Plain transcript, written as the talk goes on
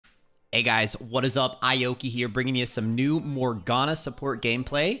Hey guys, what is up? Ioki here, bringing you some new Morgana support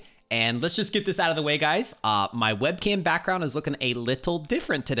gameplay. And let's just get this out of the way, guys. My webcam background is looking a little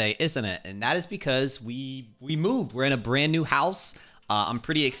different today, isn't it? And that is because we moved. We're in a brand new house. I'm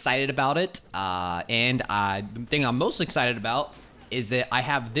pretty excited about it. The thing I'm most excited about is that I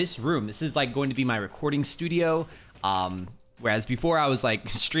have this room. This is like going to be my recording studio. Whereas before I was like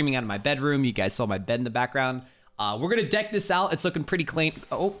streaming out of my bedroom. You guys saw my bed in the background. We're gonna deck this out. It's looking pretty clean.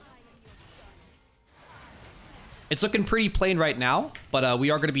 It's looking pretty plain right now, but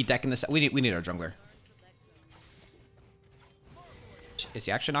we are going to be decking this. We need our jungler. Is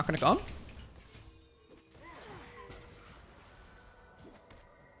he actually not going to come?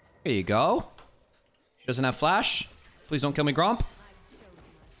 There you go. He doesn't have flash. Please don't kill me, Gromp.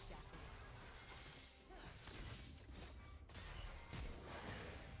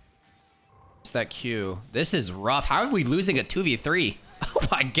 It's that Q. This is rough. How are we losing a 2v3? Oh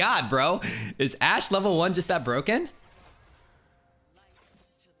my god, bro. Is Ashe level 1 just that broken?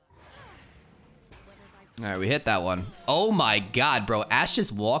 Alright, we hit that one. Oh my god, bro. Ashe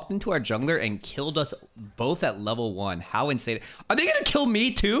just walked into our jungler and killed us both at level 1. How insane. Are they gonna kill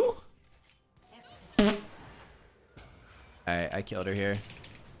me too? Alright, I killed her here.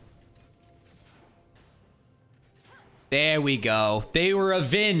 There we go. They were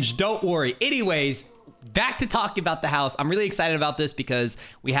avenged. Don't worry. Anyways, back to talking about the house. I'm really excited about this because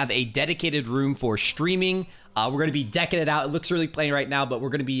we have a dedicated room for streaming. We're going to be decking it out. It looks really plain right now, but we're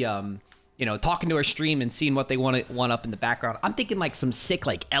going to be, you know, talking to our stream and seeing what they want up in the background. I'm thinking like some sick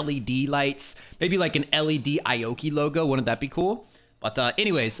like LED lights, maybe like an LED Ioki logo. Wouldn't that be cool? But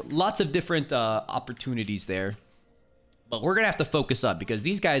anyways, lots of different opportunities there. But we're going to have to focus up because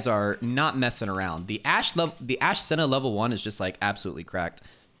these guys are not messing around. The Ashe Senna level 1 is just like absolutely cracked.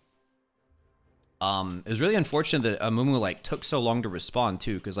 It was really unfortunate that Amumu like took so long to respawn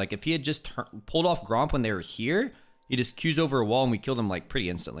too, because like if he had just pulled off Gromp when they were here, he just Q's over a wall and we killed him like pretty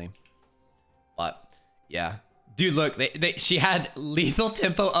instantly. But yeah, dude, look, she had lethal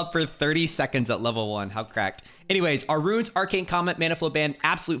tempo up for 30 seconds at level 1. How cracked. Anyways, our runes, Arcane Comet, Mana Flow Band,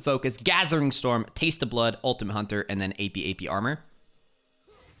 Absolute Focus, Gathering Storm, Taste of Blood, Ultimate Hunter, and then AP armor.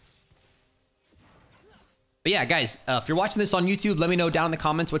 But yeah, guys, if you're watching this on YouTube, let me know down in the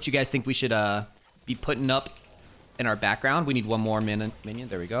comments what you guys think we should be putting up in our background. We need one more minion.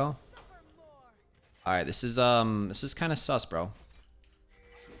 There we go. All right, this is kind of sus, bro.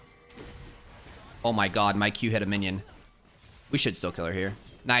 Oh my god, my Q hit a minion. We should still kill her here.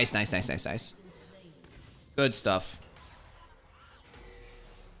 Nice, nice, nice, nice, nice. Good stuff.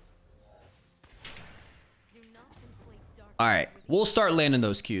 All right, we'll start landing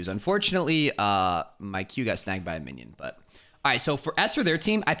those Qs. Unfortunately, my Q got snagged by a minion, but all right, so as for their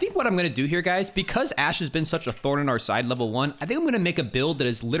team, I think what I'm going to do here, guys, because Ashe has been such a thorn in our side, level 1, I think I'm going to make a build that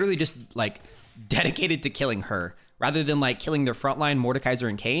is literally just, like, dedicated to killing her, rather than, like, killing their frontline, Mordekaiser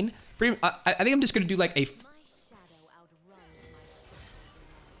and Kayn. I think I'm just going to do, like, a...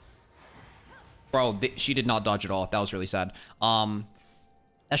 Bro, she did not dodge at all. That was really sad.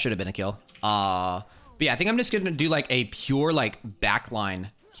 That should have been a kill. But yeah, I think I'm just going to do, like, a pure, like, backline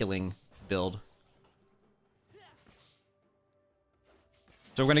killing build.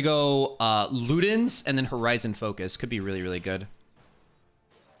 So we're going to go Ludens and then Horizon Focus. Could be really, really good.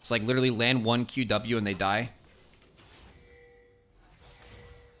 It's like literally land one QW and they die.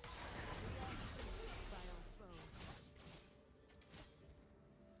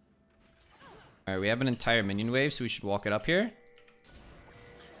 All right, we have an entire minion wave, so we should walk it up here.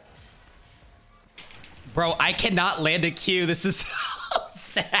 Bro, I cannot land a Q. This is so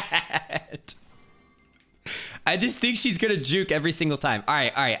sad. I just think she's going to juke every single time. All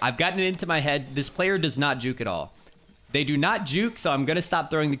right. I've gotten it into my head. This player does not juke at all. They do not juke, so I'm going to stop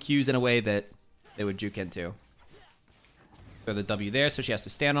throwing the Qs in a way that they would juke into. Throw the W there, so she has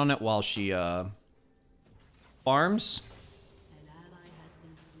to stand on it while she farms.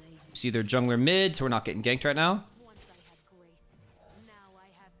 See their jungler mid, so we're not getting ganked right now.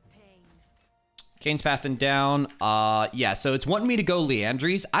 Kane's pathing down. Yeah, so it's wanting me to go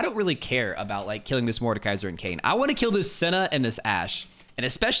Leandries. I don't really care about like killing this Mordekaiser and Kayn. I want to kill this Senna and this Ashe. And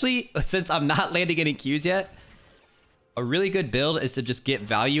especially since I'm not landing any Qs yet, a really good build is to just get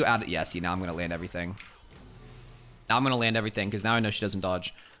value out of... Yeah, see, now I'm going to land everything. Now I'm going to land everything because now I know she doesn't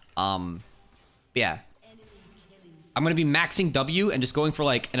dodge. Yeah. I'm going to be maxing W and just going for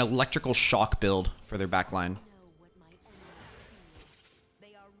like an electrical shock build for their backline.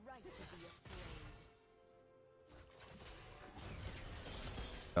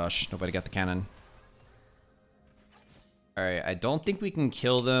 Gosh, nobody got the cannon. Alright, I don't think we can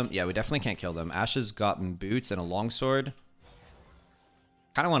kill them. Yeah, we definitely can't kill them. Ashe has gotten boots and a longsword.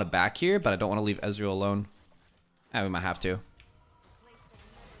 Kind of want to back here, but I don't want to leave Ezreal alone. We might have to.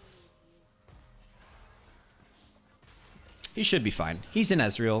 He should be fine. He's in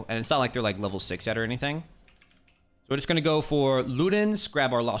Ezreal, and it's not like they're like level 6 yet or anything. So we're just going to go for Ludens,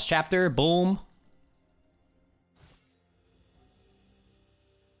 grab our Lost Chapter, boom.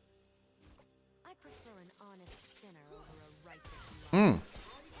 I prefer an honest sinner over a righteous one.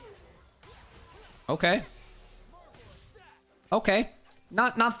 Okay. Okay.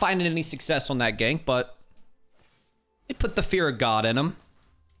 Not finding any success on that gank, but it put the fear of God in him.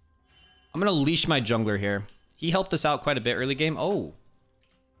 I'm going to leash my jungler here. He helped us out quite a bit early game. Oh.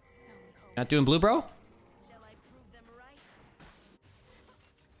 Not doing blue, bro? Shall I prove them right?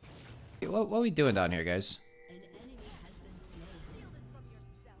 Okay, what are we doing down here, guys? An enemy has been slain. Shield it from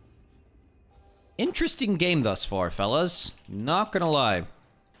yourself. Interesting game thus far, fellas. Not gonna lie.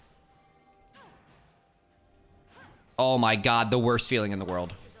 Oh my god, the worst feeling in the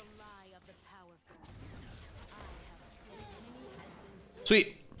world. The lie of the powerful. I have an enemy has been slain.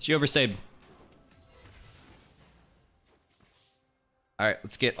 Sweet. She overstayed. Alright,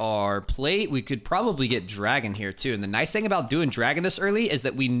 let's get our plate. We could probably get Dragon here too. And the nice thing about doing Dragon this early is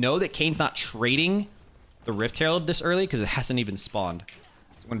that we know that Kane's not trading the Rift Herald this early because it hasn't even spawned.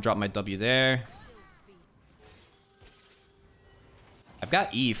 So I'm going to drop my W there. I've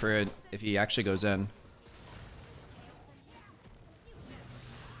got E for it if he actually goes in.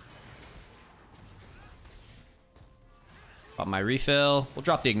 Got my refill. We'll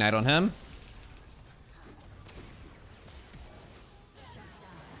drop the Ignite on him.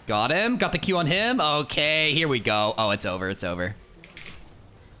 Got him. Got the Q on him. Okay, here we go. Oh, it's over. It's over.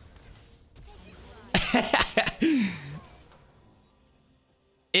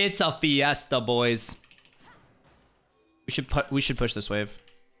 It's a fiesta, boys. We should push this wave.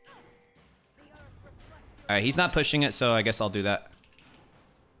 All right, he's not pushing it, so I guess I'll do that.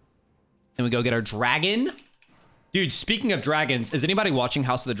 And we go get our dragon. Dude, speaking of dragons, is anybody watching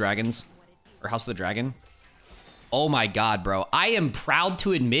House of the Dragons? Or House of the Dragon? Oh my god, bro. I am proud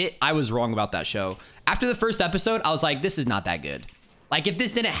to admit I was wrong about that show. After the first episode, I was like, this is not that good. Like, if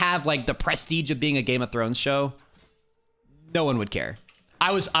this didn't have, like, the prestige of being a Game of Thrones show, no one would care.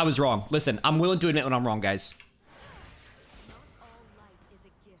 I was wrong. Listen, I'm willing to admit when I'm wrong, guys. All light is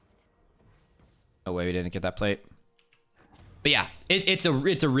a gift. No way we didn't get that plate. But yeah, it's a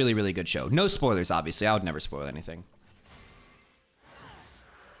really, really good show. No spoilers, obviously. I would never spoil anything.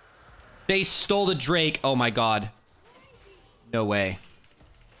 They stole the Drake. Oh my god. No way.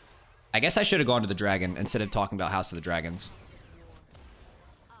 I guess I should have gone to the dragon instead of talking about House of the Dragons.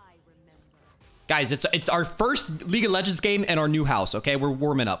 I remember. Guys, it's our first League of Legends game and our new house, okay? We're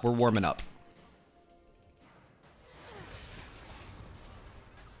warming up. We're warming up.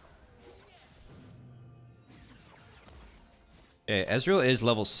 Okay, Ezreal is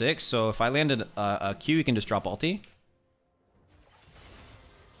level 6, so if I landed a Q, you can just drop ulti.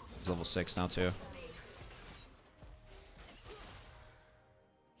 He's level 6 now, too.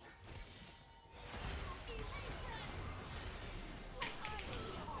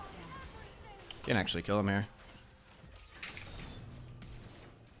 Can't actually kill him here.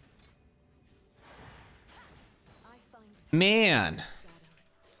 Man.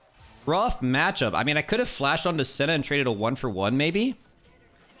 Rough matchup. I mean, I could have flashed onto Senna and traded a 1-for-1, maybe.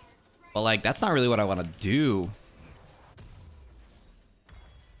 But, like, that's not really what I want to do.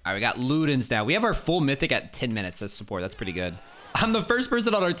 All right, we got Ludens now. We have our full mythic at 10 minutes as support. That's pretty good. I'm the first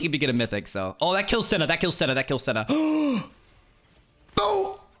person on our team to get a mythic, so. Oh, that kills Senna. That kills Senna. That kills Senna. Oh!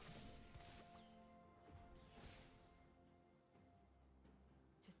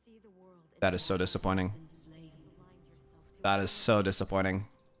 To see the world. That is so disappointing. That is so disappointing.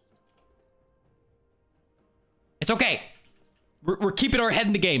 It's okay. We're keeping our head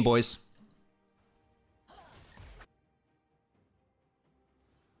in the game, boys.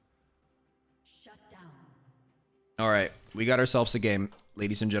 Shut down. All right, we got ourselves a game,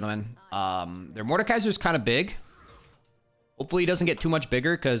 ladies and gentlemen. Their Mordekaiser's kind of big. Hopefully he doesn't get too much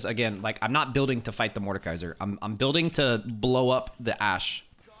bigger, because again, like, I'm not building to fight the Mordekaiser. I'm building to blow up the Ashe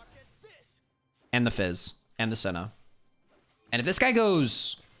and the Fizz and the Senna. And if this guy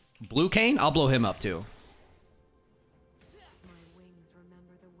goes Blue Kayn, I'll blow him up too. My wings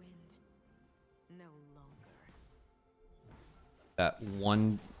remember the wind. No longer. That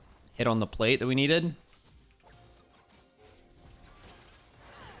one hit on the plate that we needed.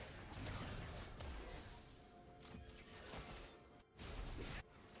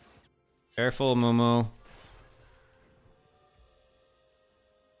 Careful, Mumu.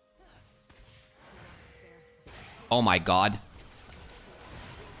 Oh my god.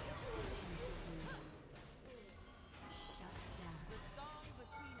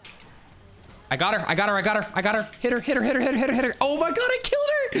 I got her. I got her. I got her. I got her. Hit her. Hit her. Hit her. Hit her. Hit her. Hit her. Oh my god, I killed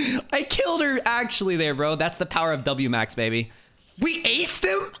her. I killed her actually there, bro. That's the power of W max, baby. We aced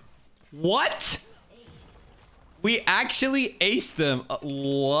them? What? We actually aced them.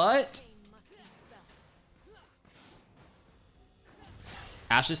 What?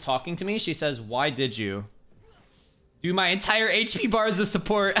 Ash is talking to me. She says, why did you? Do my entire HP bar as a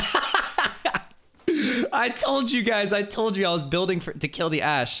support. I told you guys. I told you I was building to kill the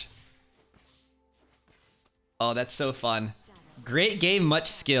Ash. Oh, that's so fun. Great game, much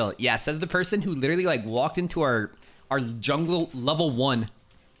skill. Yeah, says the person who literally like walked into our jungle level 1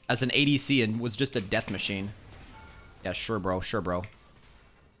 as an ADC and was just a death machine. Yeah, sure, bro. Sure, bro.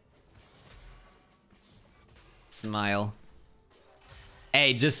 Smile.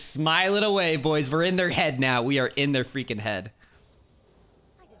 Hey, just smile it away, boys. We're in their head now. We are in their freaking head.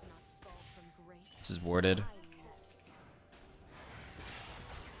 This is warded.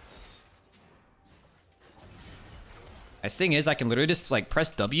 Nice thing is, I can literally just like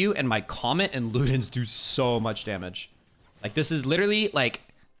press W and my Comet and Ludens do so much damage. Like this is literally like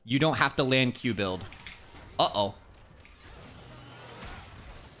you don't have to land Q build. Uh-oh.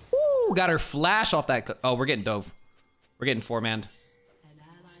 Ooh, got her flash off that. Oh, we're getting dove. We're getting 4-manned.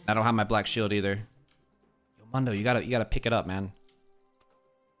 I don't have my black shield either. Yo, Mundo, you gotta pick it up, man.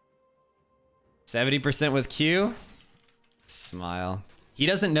 70% with Q. Smile. He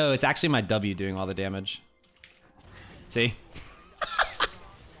doesn't know it's actually my W doing all the damage. See?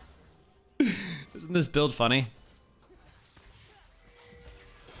 Isn't this build funny?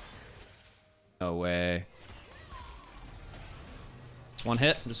 No way. Just one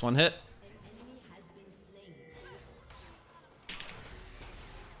hit. Just one hit.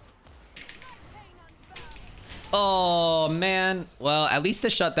 Oh, man. Well, at least the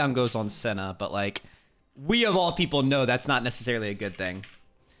shutdown goes on Senna, but like, we of all people know that's not necessarily a good thing.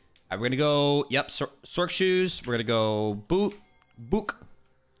 All right, we're gonna go, yep, Sork shoes. We're gonna go book.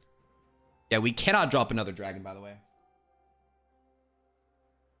 Yeah, we cannot drop another dragon, by the way.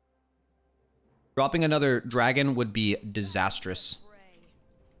 Dropping another dragon would be disastrous.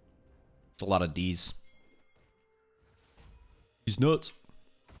 It's a lot of D's. He's nuts.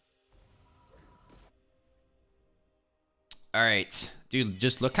 All right, dude,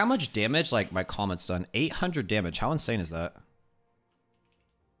 just look how much damage like my Comet's done. 800 damage. How insane is that?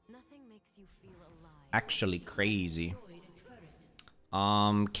 Nothing makes you feel alive. Actually crazy.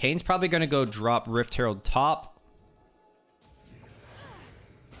 Kane's probably gonna go drop Rift Herald top.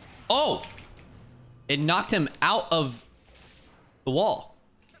 Oh! It knocked him out of the wall.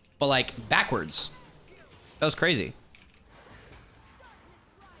 But like backwards. That was crazy.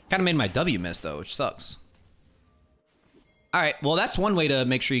 Kinda made my W miss though, which sucks. Alright, well that's one way to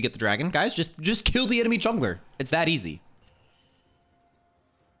make sure you get the dragon. Guys, just kill the enemy jungler. It's that easy.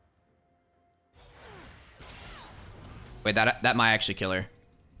 Wait, that might actually kill her.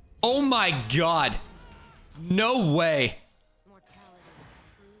 Oh my god! No way!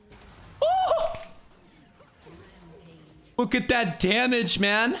 Oh! Look at that damage,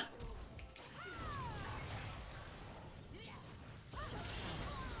 man!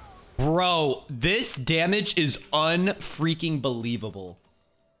 Bro, this damage is unfreaking believable.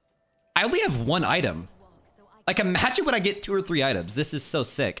 I only have one item. Like, imagine when I get 2 or 3 items. This is so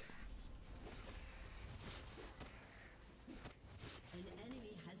sick.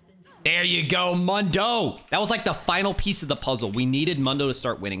 There you go, Mundo. That was like the final piece of the puzzle. We needed Mundo to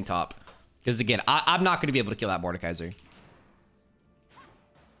start winning top. Because again, I'm not going to be able to kill that Mordekaiser.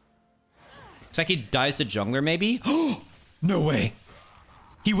 Looks like he dies to jungler, maybe? No way.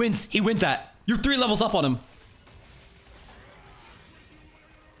 He wins. He wins that. You're 3 levels up on him.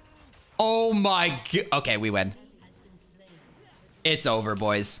 Oh my god. Okay, we win. It's over,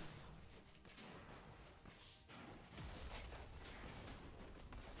 boys.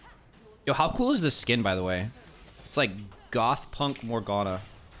 Yo, how cool is this skin, by the way? It's like goth punk Morgana.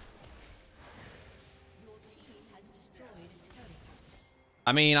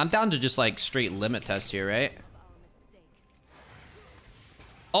 I mean, I'm down to just like straight limit test here, right?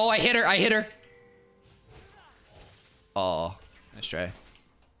 Oh, I hit her. I hit her. Oh, nice try.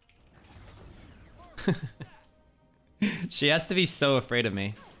 She has to be so afraid of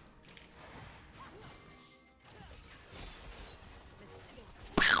me.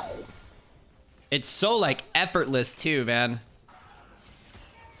 It's so like effortless too, man.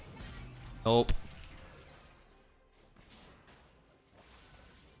 Nope.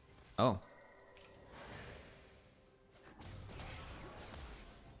 Oh.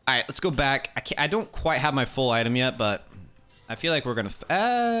 Alright, let's go back. I don't quite have my full item yet, but I feel like we're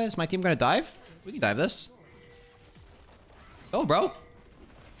gonna... is my team gonna dive? We can dive this. Oh, bro.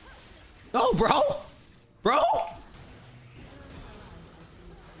 Oh, bro. Bro.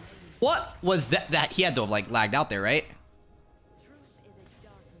 What was that? That he had to have like lagged out there, right?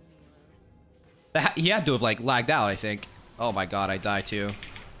 He had to have like lagged out, I think. Oh my god, I die too.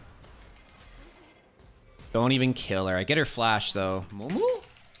 Don't even kill her. I get her flash though. Mumu?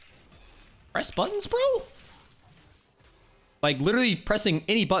 Press buttons, bro? Like literally pressing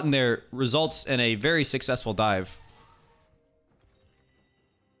any button there results in a very successful dive.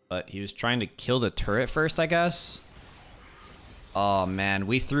 But he was trying to kill the turret first, I guess. Oh man,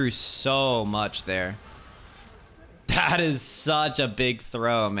 we threw so much there. That is such a big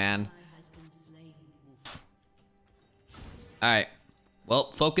throw, man. Alright.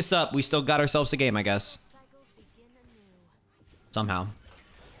 Well, focus up. We still got ourselves a game, I guess. Somehow.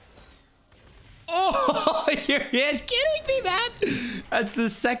 Oh, you're kidding me, man? That's the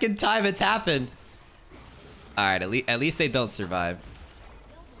second time it's happened. Alright, at least they don't survive.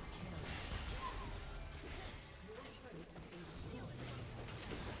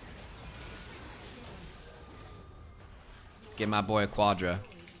 Get my boy a quadra.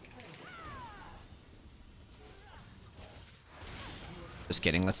 Just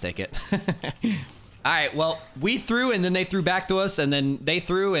kidding, let's take it. Alright, well, we threw and then they threw back to us and then they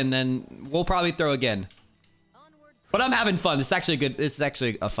threw and then we'll probably throw again. But I'm having fun. This is actually good. This is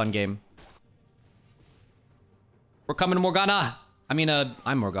actually a fun game. We're coming to Morgana. I mean,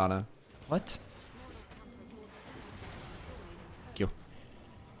 I'm Morgana. What? Thank you.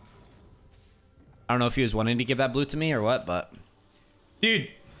 I don't know if he was wanting to give that blue to me or what, but... Dude,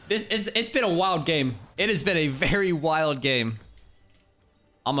 it's been a wild game. It has been a very wild game.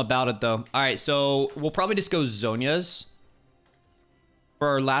 I'm about it, though. All right, so we'll probably just go Zhonya's for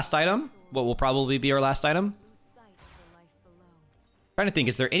our last item. What will probably be our last item. Trying to think,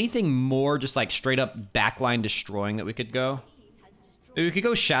 is there anything more just like straight up backline destroying that we could go? Maybe we could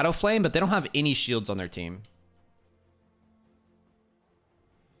go Shadow Flame, but they don't have any shields on their team.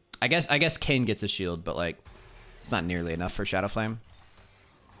 I guess Kayn gets a shield, but like it's not nearly enough for Shadow Flame.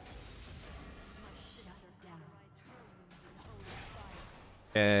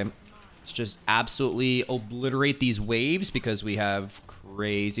 Okay, let's just absolutely obliterate these waves because we have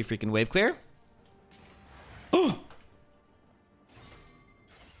crazy freaking wave clear. Oh!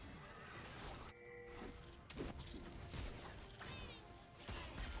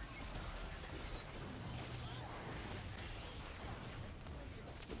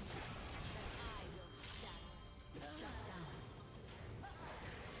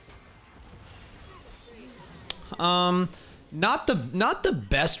 Not the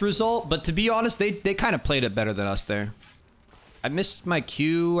best result, but to be honest, they kind of played it better than us there. I missed my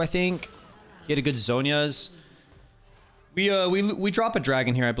Q, I think. He had a good Zhonya's. We drop a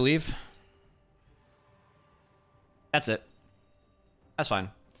dragon here, I believe. That's it. That's fine.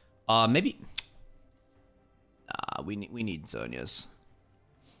 Maybe. We need Zhonya's.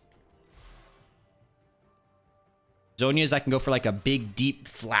 Zhonya's, I can go for like a big deep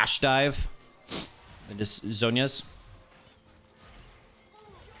flash dive. And just Zhonya's.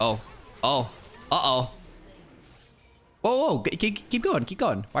 Oh. Oh. Uh-oh. Whoa, whoa. Keep going. Keep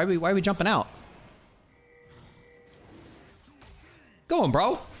going. Why are we jumping out? Go on,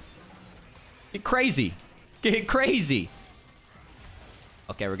 bro. Get crazy. Get crazy.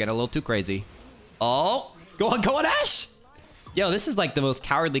 Okay, we're getting a little too crazy. Oh. Go on, Ash. Yo, this is like the most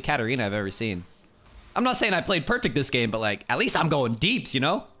cowardly Katarina I've ever seen. I'm not saying I played perfect this game, but like, at least I'm going deeps, you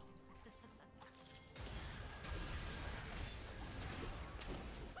know?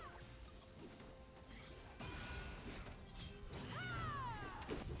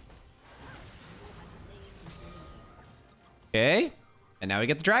 Okay, and now we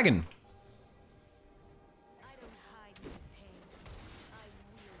get the dragon.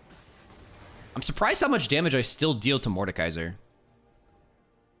 I'm surprised how much damage I still deal to Mordekaiser.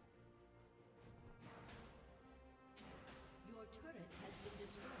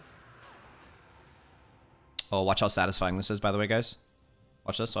 Oh, watch how satisfying this is, by the way, guys.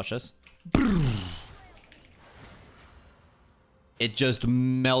 Watch this, watch this. It just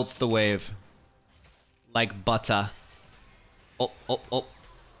melts the wave. Like butter. Oh, oh, oh.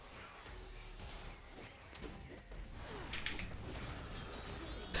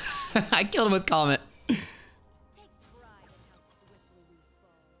 I killed him with Comet.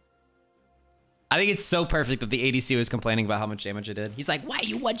 I think it's so perfect that the ADC was complaining about how much damage it did. He's like, why are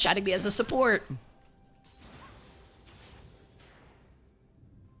you one-shotting me as a support?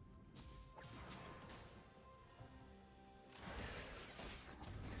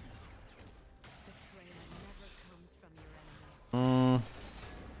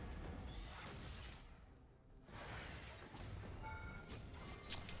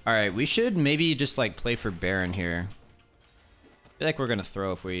 All right, we should maybe just like play for Baron here. I feel like we're gonna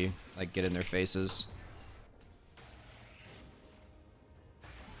throw if we like get in their faces.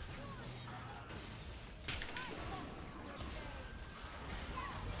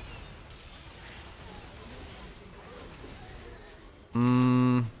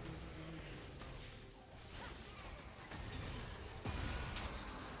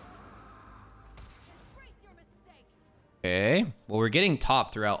 Okay. Well, we're getting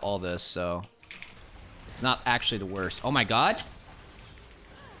top throughout all this, so it's not actually the worst. Oh my god.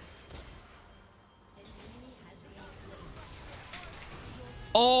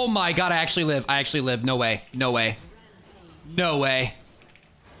 Oh my god, I actually live. I actually live. No way. No way. No way.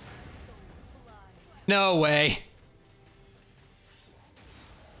 No way.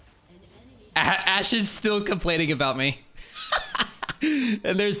 Ash is still complaining about me.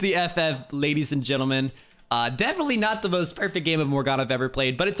 And there's the FF, ladies and gentlemen. Definitely not the most perfect game of Morgana I've ever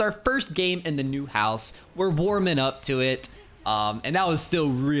played, but it's our first game in the new house. We're warming up to it. And that was still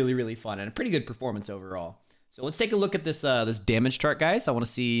really, really fun and a pretty good performance overall. So let's take a look at this this damage chart, guys. I want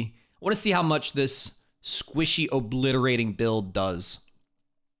to see how much this squishy obliterating build does.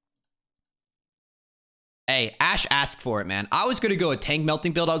 Hey, Ash asked for it, man. I was gonna go a tank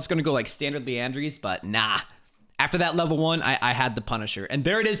melting build. I was gonna go like standard Leandries, but nah. After that level 1, I had the Punisher. And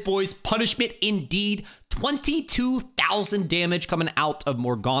there it is, boys. Punishment indeed. 22,000 damage coming out of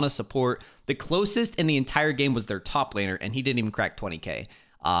Morgana support. The closest in the entire game was their top laner, and he didn't even crack 20k.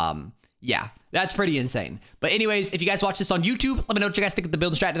 Yeah, that's pretty insane. But anyways, if you guys watch this on YouTube, let me know what you guys think of the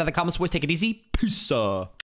build and strat in the comments. Boys, take it easy. Peace.